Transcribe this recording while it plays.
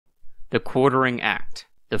The Quartering Act,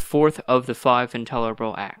 the fourth of the 5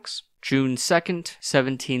 Intolerable Acts, June 2nd,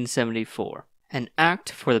 1774. An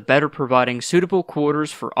act for the better providing suitable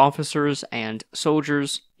quarters for officers and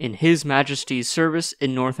soldiers in His Majesty's service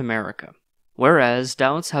in North America. Whereas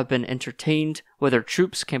doubts have been entertained whether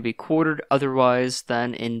troops can be quartered otherwise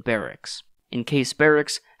than in barracks, in case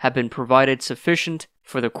barracks have been provided sufficient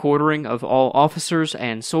for the quartering of all officers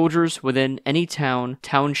and soldiers within any town,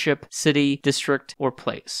 township, city, district, or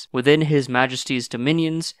place, within His Majesty's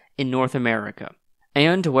dominions in North America.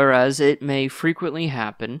 And whereas it may frequently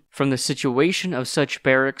happen, from the situation of such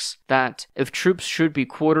barracks, that if troops should be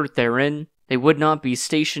quartered therein, they would not be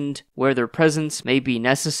stationed where their presence may be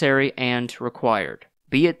necessary and required.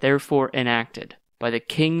 Be it therefore enacted, by the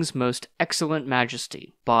King's most excellent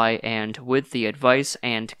Majesty, by and with the advice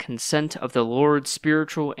and consent of the Lords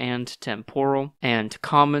spiritual and temporal, and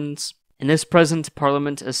Commons, in this present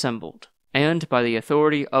Parliament assembled, and by the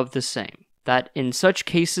authority of the same, that in such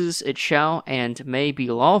cases it shall and may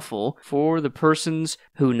be lawful for the persons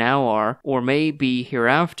who now are, or may be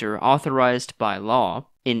hereafter authorized by law,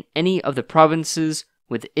 in any of the provinces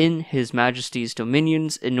within His Majesty's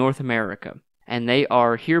dominions in North America, and they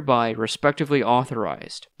are hereby respectively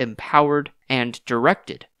authorized, empowered, and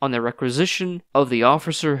directed on the requisition of the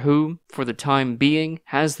officer who, for the time being,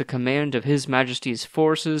 has the command of His Majesty's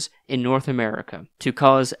forces in North America, to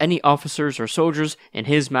cause any officers or soldiers in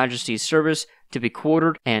His Majesty's service to be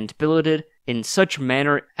quartered and billeted in such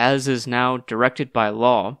manner as is now directed by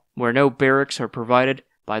law, where no barracks are provided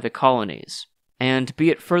by the colonies. And be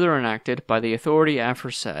it further enacted by the authority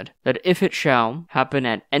aforesaid, that if it shall happen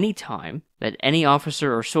at any time that any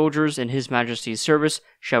officer or soldiers in His Majesty's service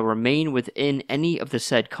shall remain within any of the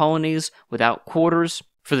said colonies without quarters,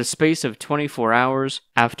 for the space of 24 hours,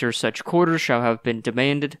 after such quarters shall have been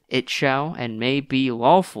demanded, it shall and may be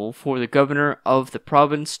lawful for the governor of the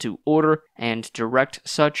province to order and direct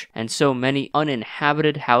such and so many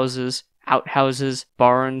uninhabited houses, outhouses,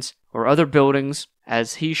 barns, or other buildings,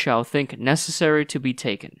 as he shall think necessary to be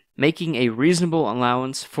taken, making a reasonable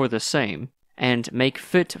allowance for the same, and make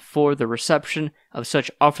fit for the reception of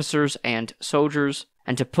such officers and soldiers,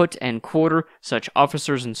 and to put and quarter such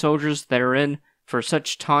officers and soldiers therein for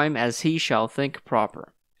such time as he shall think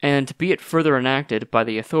proper. And be it further enacted by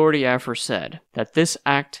the authority aforesaid, that this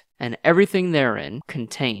act and everything therein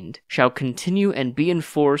contained shall continue and be in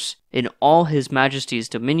force in all His Majesty's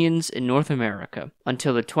dominions in North America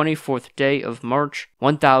until the 24th day of March,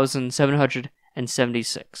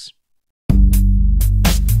 1776.